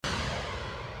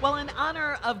Well, in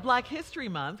honor of Black History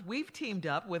Month, we've teamed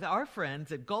up with our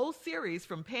friends at Gold Series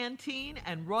from Pantene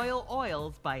and Royal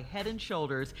Oils by Head and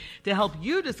Shoulders to help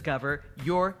you discover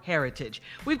your heritage.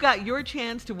 We've got your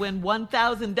chance to win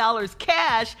 $1,000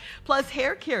 cash plus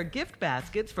hair care gift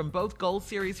baskets from both Gold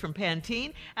Series from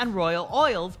Pantene and Royal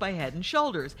Oils by Head and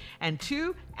Shoulders, and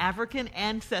 2 African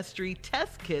ancestry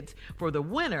test kits for the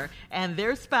winner and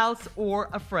their spouse or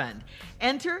a friend.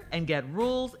 Enter and get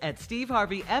rules at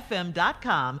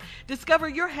steveharveyfm.com. Discover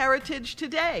your heritage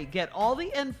today. Get all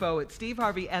the info at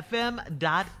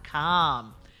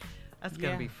steveharveyfm.com. That's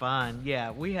going to be fun.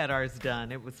 Yeah, we had ours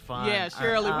done. It was fun. Yeah,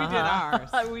 Shirley, we did ours.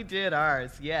 We did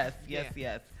ours. Yes.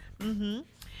 Mm-hmm.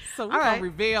 So we're going to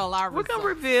reveal our results. We're going to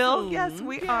reveal. Soon. Yes,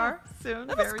 we are. Soon.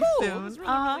 That was very cool. soon. It was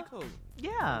really cool.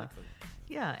 Yeah. Really cool.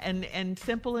 Yeah, and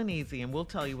simple and easy, and we'll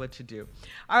tell you what to do.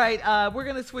 All right, we're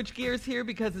going to switch gears here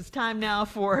because it's time now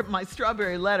for my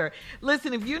strawberry letter.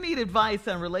 Listen, if you need advice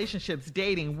on relationships,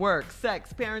 dating, work,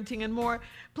 sex, parenting, and more,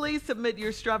 please submit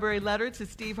your strawberry letter to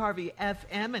Steve Harvey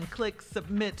FM and click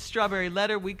Submit Strawberry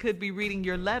Letter. We could be reading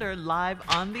your letter live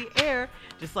on the air,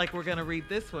 just like we're going to read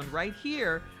this one right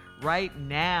here, right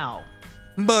now.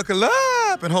 Buckle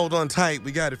up and hold on tight.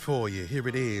 We got it for you. Here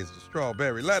it is, the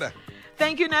strawberry letter.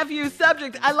 Thank you, nephew.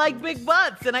 Subject, I like big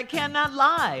butts, and I cannot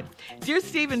lie. Dear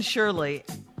Stephen Shirley,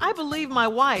 I believe my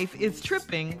wife is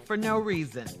tripping for no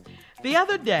reason. The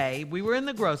other day, we were in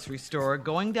the grocery store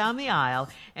going down the aisle,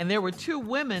 and there were 2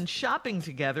 women shopping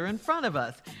together in front of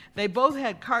us. They both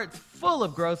had carts full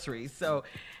of groceries, so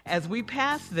as we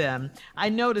passed them, I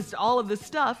noticed all of the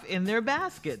stuff in their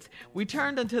baskets. We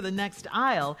turned into the next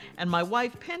aisle, and my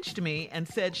wife pinched me and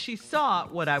said she saw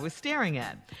what I was staring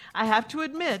at. I have to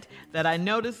admit that I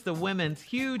noticed the women's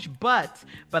huge butts,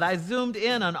 but I zoomed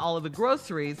in on all of the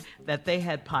groceries that they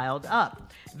had piled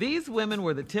up. These women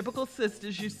were the typical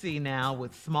sisters you see now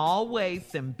with small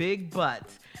waists and big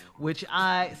butts, which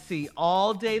I see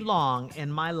all day long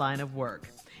in my line of work.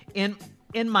 In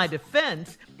my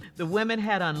defense, the women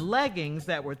had on leggings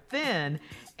that were thin,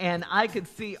 and I could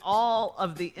see all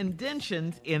of the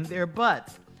indentions in their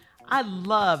butts. I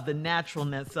love the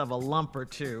naturalness of a lump or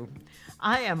two.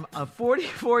 I am a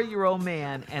 44-year-old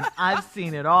man, and I've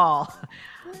seen it all.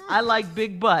 I like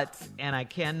big butts, and I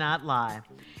cannot lie.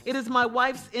 It is my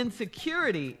wife's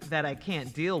insecurity that I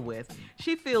can't deal with.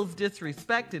 She feels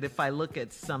disrespected if I look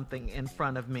at something in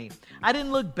front of me. I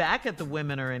didn't look back at the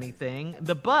women or anything.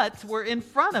 The butts were in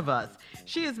front of us.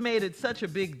 She has made it such a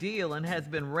big deal and has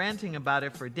been ranting about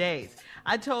it for days.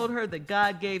 I told her that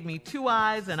God gave me 2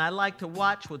 eyes and I like to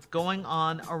watch what's going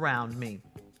on around me.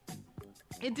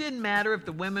 It didn't matter if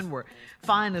the women were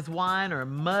fine as wine or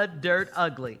mud, dirt,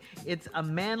 ugly. It's a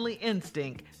manly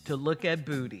instinct to look at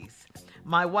booties.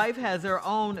 My wife has her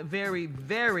own very,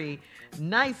 very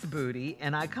nice booty,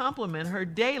 and I compliment her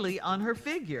daily on her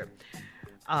figure,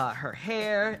 her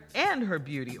hair, and her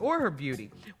beauty.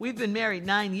 We've been married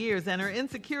 9 years, and her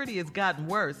insecurity has gotten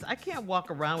worse. I can't walk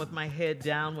around with my head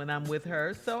down when I'm with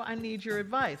her, so I need your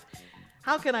advice.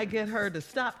 How can I get her to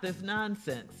stop this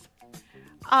nonsense?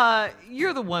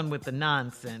 You're the one with the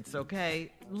nonsense,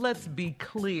 okay? Let's be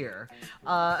clear.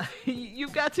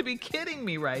 You've got to be kidding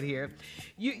me right here.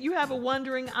 You have a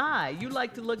wandering eye. You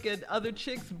like to look at other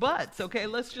chicks' butts, okay?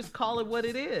 Let's just call it what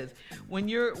it is. When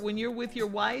you're with your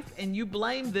wife and you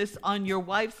blame this on your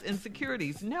wife's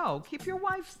insecurities. No, keep your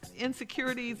wife's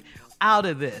insecurities out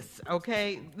of this,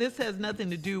 okay? This has nothing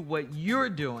to do with what you're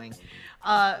doing.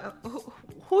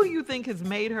 Who do you think has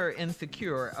made her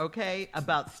insecure, okay,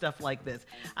 about stuff like this?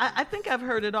 I think I've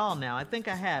heard it all now. I think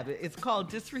I have. It's called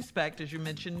disrespect, as you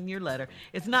mentioned in your letter.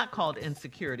 It's not called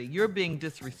insecurity. You're being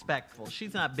disrespectful.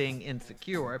 She's not being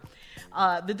insecure.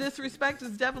 The disrespect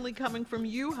is definitely coming from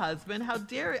you, husband. How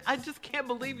dare it? I just can't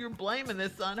believe you're blaming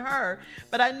this on her,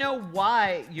 but I know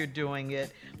why you're doing it.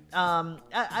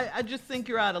 I just think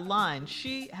you're out of line.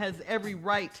 She has every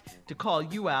right to call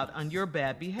you out on your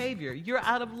bad behavior. You're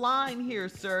out of line here,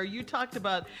 sir. You talked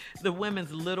about the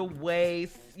women's little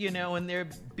waists, and their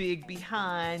big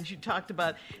behinds. You talked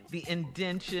about the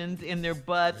indentions in their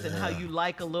butts and how you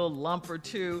like a little lump or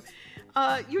two.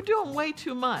 You're doing way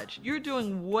too much. You're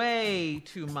doing way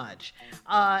too much.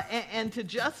 And to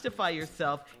justify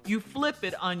yourself, you flip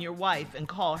it on your wife and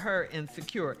call her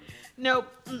insecure. Nope,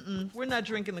 we're not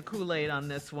drinking the Kool-Aid on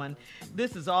this one.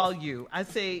 This is all you. I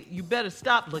say you better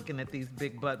stop looking at these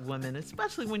big butt women,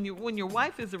 especially when your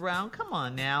wife is around. Come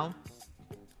on now.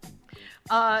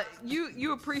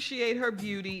 You appreciate her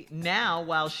beauty now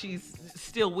while she's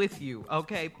still with you,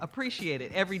 okay? Appreciate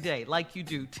it every day like you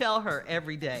do. Tell her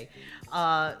every day,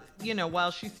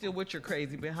 while she's still with your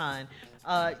crazy behind.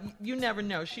 You never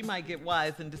know. She might get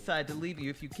wise and decide to leave you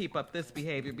if you keep up this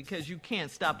behavior because you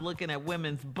can't stop looking at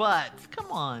women's butts.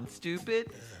 Come on,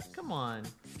 stupid. Come on,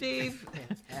 Steve.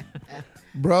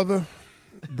 Brother.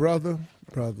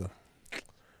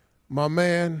 My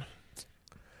man,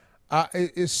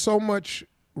 it's so much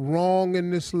wrong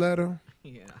in this letter.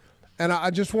 Yeah. And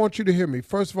I just want you to hear me.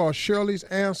 First of all, Shirley's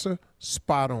answer,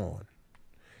 spot on.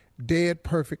 Dead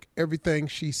perfect. Everything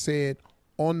she said,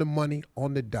 on the money,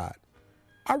 on the dot.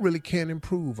 I really can't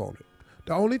improve on it.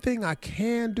 The only thing I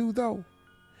can do, though,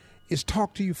 is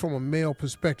talk to you from a male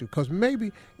perspective. Because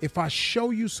maybe if I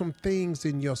show you some things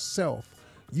in yourself,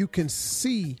 you can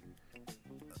see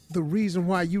the reason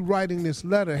why you writing this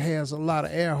letter has a lot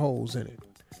of air holes in it.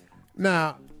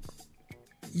 Now,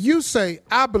 you say,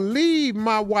 I believe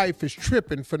my wife is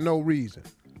tripping for no reason.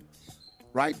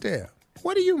 Right there.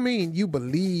 What do you mean you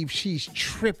believe she's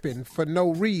tripping for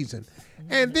no reason?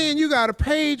 And then you got a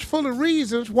page full of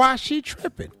reasons why she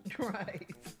tripping. Right.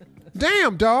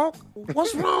 Damn, dog.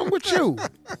 What's wrong with you?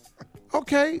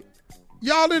 Okay.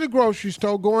 Y'all in the grocery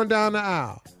store going down the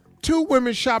aisle. Two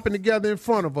women shopping together in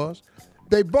front of us.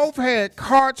 They both had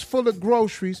carts full of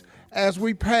groceries as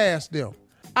we passed them.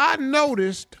 I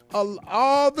noticed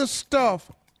all the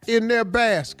stuff in their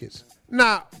baskets.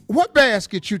 Now, what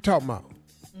basket you talking about?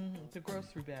 The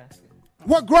grocery basket.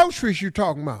 What groceries you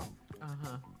talking about?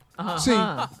 See,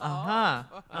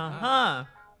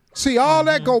 all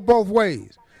that go both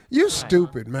ways. You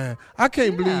stupid, man. I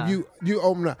can't believe you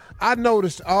open up. I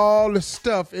noticed all the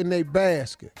stuff in their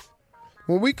basket.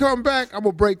 When we come back, I'm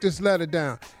going to break this letter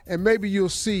down, and maybe you'll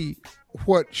see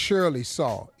what Shirley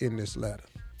saw in this letter.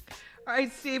 All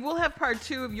right, Steve, we'll have part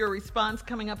 2 of your response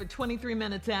coming up at 23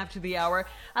 minutes after the hour.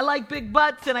 I like big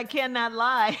butts, and I cannot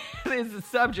lie. Is the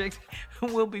subject.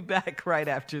 We'll be back right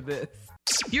after this.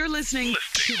 You're listening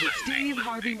to the Steve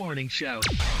Harvey Morning Show.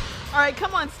 All right,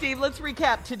 come on, Steve. Let's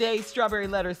recap today's Strawberry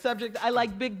Letter subject. I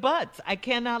like big butts. I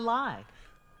cannot lie.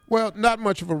 Well, not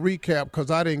much of a recap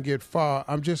because I didn't get far.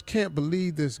 I just can't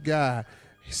believe this guy.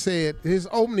 He said his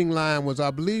opening line was,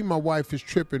 I believe my wife is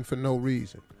tripping for no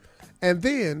reason. And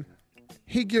then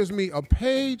he gives me a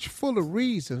page full of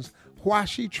reasons why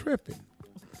she tripping.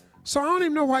 So I don't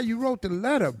even know why you wrote the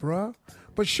letter, bruh.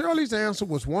 But Shirley's answer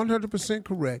was 100%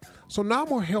 correct. So now I'm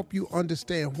going to help you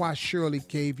understand why Shirley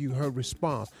gave you her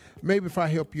response. Maybe if I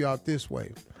help you out this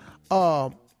way.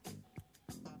 We're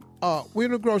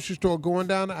in a grocery store going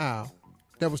down the aisle.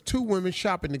 There was two women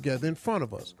shopping together in front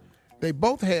of us. They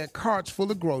both had carts full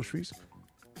of groceries.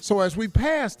 So as we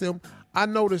passed them, I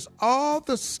noticed all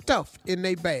the stuff in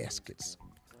their baskets.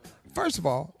 First of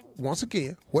all, once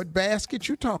again, what basket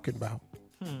you talking about?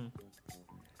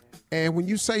 And when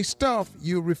you say stuff,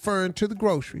 you're referring to the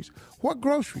groceries. What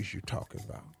groceries you talking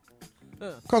about?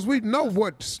 Because we know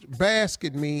what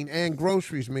basket mean and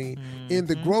groceries mean in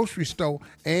the grocery store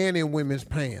and in women's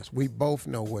pants. We both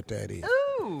know what that is.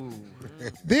 Ooh.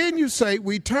 Then you say,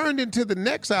 we turned into the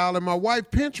next aisle and my wife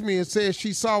pinched me and said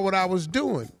she saw what I was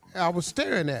doing. I was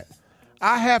staring at.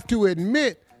 I have to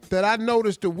admit that I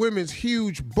noticed the women's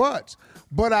huge butts,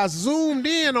 but I zoomed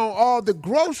in on all the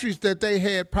groceries that they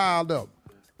had piled up.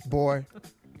 Boy.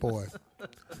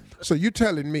 So you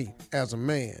telling me as a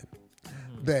man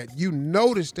that you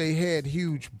noticed they had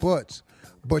huge butts,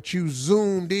 but you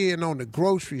zoomed in on the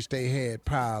groceries they had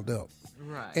piled up.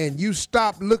 Right. And you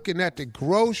stopped looking at the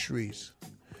groceries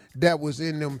that was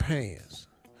in them pants.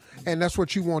 And that's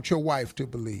what you want your wife to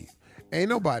believe. Ain't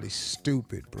nobody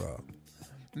stupid, bro.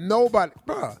 Nobody,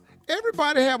 bro.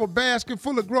 Everybody have a basket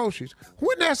full of groceries.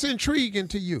 When that's intriguing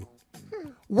to you?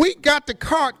 We got the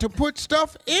cart to put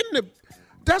stuff in the...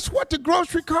 That's what the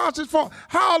grocery cart is for.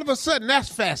 How all of a sudden that's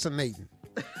fascinating?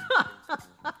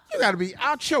 You got to be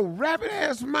out your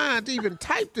rabbit-ass mind to even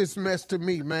type this mess to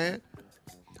me, man.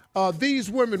 These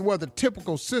women were the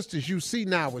typical sisters you see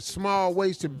now with small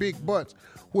waists and big butts,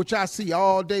 which I see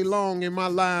all day long in my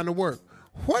line of work.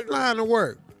 What line of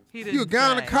work? You a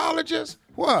gynecologist?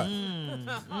 What?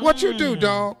 What you do,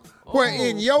 dog? Where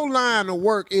in your line of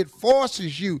work, it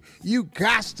forces you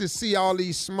got to see all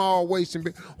these small waists and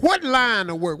big. What line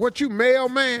of work? What, you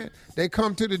mailman? They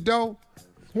come to the door?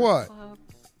 What?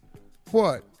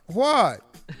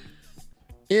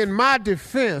 In my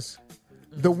defense,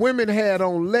 the women had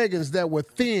on leggings that were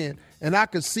thin, and I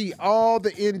could see all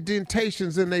the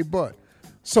indentations in their butt.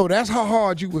 So that's how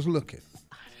hard you was looking.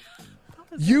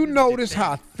 You noticed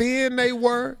how thin they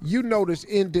were. You noticed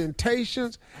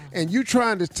indentations, and you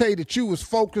trying to say that you was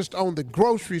focused on the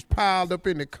groceries piled up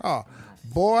in the car.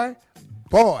 Boy.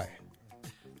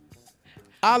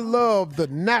 I love the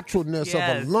naturalness of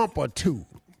a lump or two.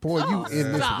 Boy, you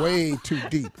in this way too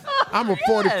deep. I'm a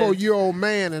 44-year-old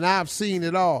man, and I've seen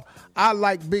it all. I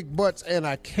like big butts, and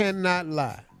I cannot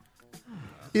lie.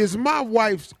 Is my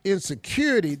wife's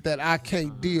insecurity that I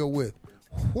can't deal with?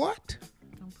 What?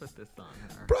 Don't put this on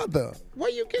her. Brother,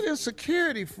 where you get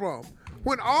insecurity from?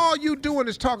 When all you doing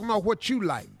is talking about what you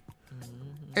like.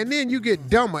 And then you get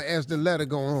dumber as the letter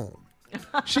go on.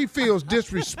 She feels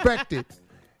disrespected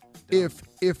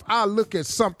if I look at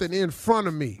something in front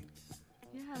of me.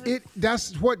 Yeah,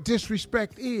 That's what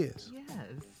disrespect is. yes.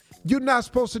 You're not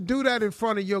supposed to do that in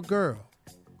front of your girl.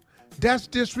 That's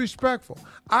disrespectful.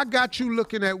 I got you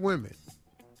looking at women.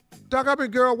 Doc, I've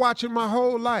been girl watching my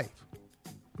whole life.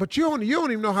 But you don't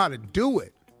even know how to do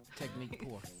it. Technique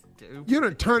poor. You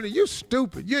done turn it. You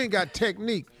stupid. You ain't got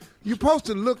technique. You're supposed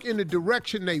to look in the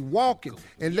direction they walking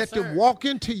and let them walk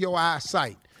into your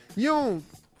eyesight. You don't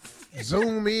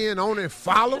zoom in on and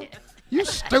follow. You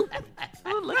stupid.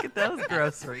 Oh, look at those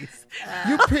groceries.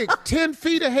 You pick 10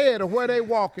 feet ahead of where they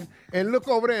walking and look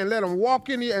over there and let them walk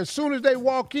in here. As soon as they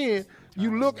walk in,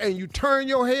 you look and you turn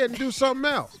your head and do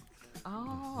something else.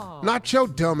 Oh. Not your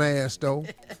dumb ass, though.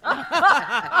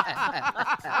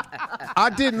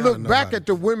 I didn't look back at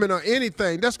the women or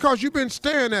anything. That's because you've been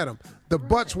staring at them. The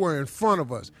butts were in front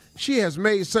of us. She has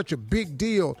made such a big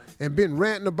deal and been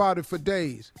ranting about it for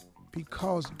days.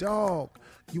 Because, dog,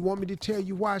 you want me to tell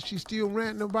you why she's still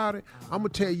ranting about it? I'm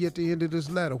going to tell you at the end of this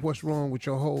letter what's wrong with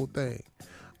your whole thing.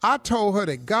 I told her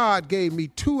that God gave me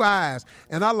 2 eyes,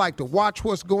 and I like to watch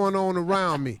what's going on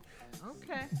around me.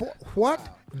 Okay.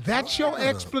 What? That's your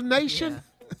explanation?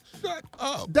 Shut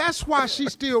up. That's why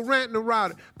she's still ranting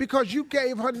around it, because you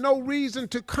gave her no reason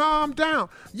to calm down.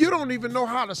 You don't even know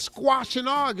how to squash an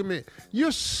argument.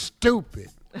 You're stupid.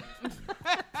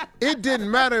 It didn't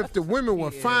matter if the women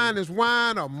were fine as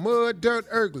wine or mud, dirt,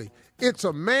 ugly. It's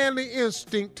a manly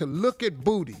instinct to look at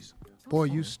booties. Boy,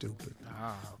 you stupid.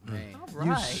 Oh, man. All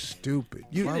You right. stupid.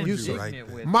 Why would You you stupid. write Ignorant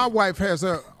that? with My wife has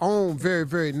her own very,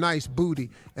 very nice booty,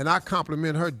 and I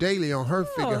compliment her daily on her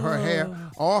figure, her hair,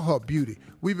 or her beauty.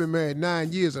 We've been married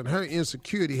 9 years, and her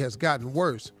insecurity has gotten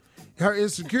worse. Her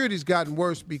insecurity's gotten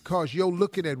worse because your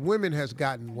looking at women has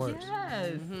gotten worse.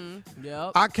 Yes.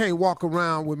 Yep. I can't walk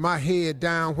around with my head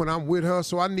down when I'm with her,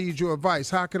 so I need your advice.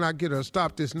 How can I get her to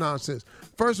stop this nonsense?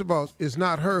 First of all, it's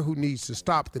not her who needs to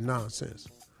stop the nonsense.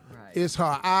 Right. It's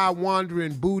her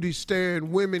eye-wandering,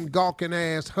 booty-staring,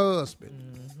 women-gawking-ass husband.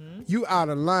 You out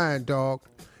of line, dog.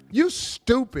 You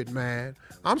stupid, man.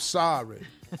 I'm sorry.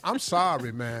 I'm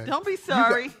sorry, man. Don't be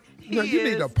sorry. You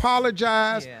need to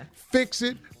apologize, Yeah. fix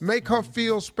it, make her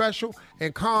feel special,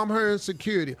 and calm her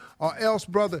insecurity. Or else,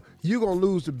 brother, you're going to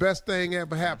lose the best thing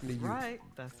ever happened to you. Right.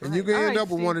 That's right. And you're going All to end right, up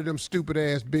with Steve. one of them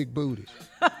stupid-ass big booties.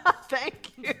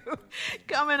 Thank you.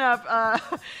 Coming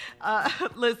up,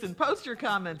 listen, post your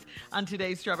comments on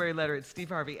today's Strawberry Letter at Steve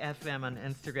Harvey FM on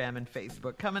Instagram and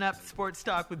Facebook. Coming up, Sports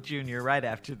Talk with Junior right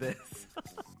after this.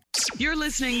 You're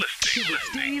listening to the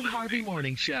Steve Harvey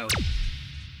Morning Show.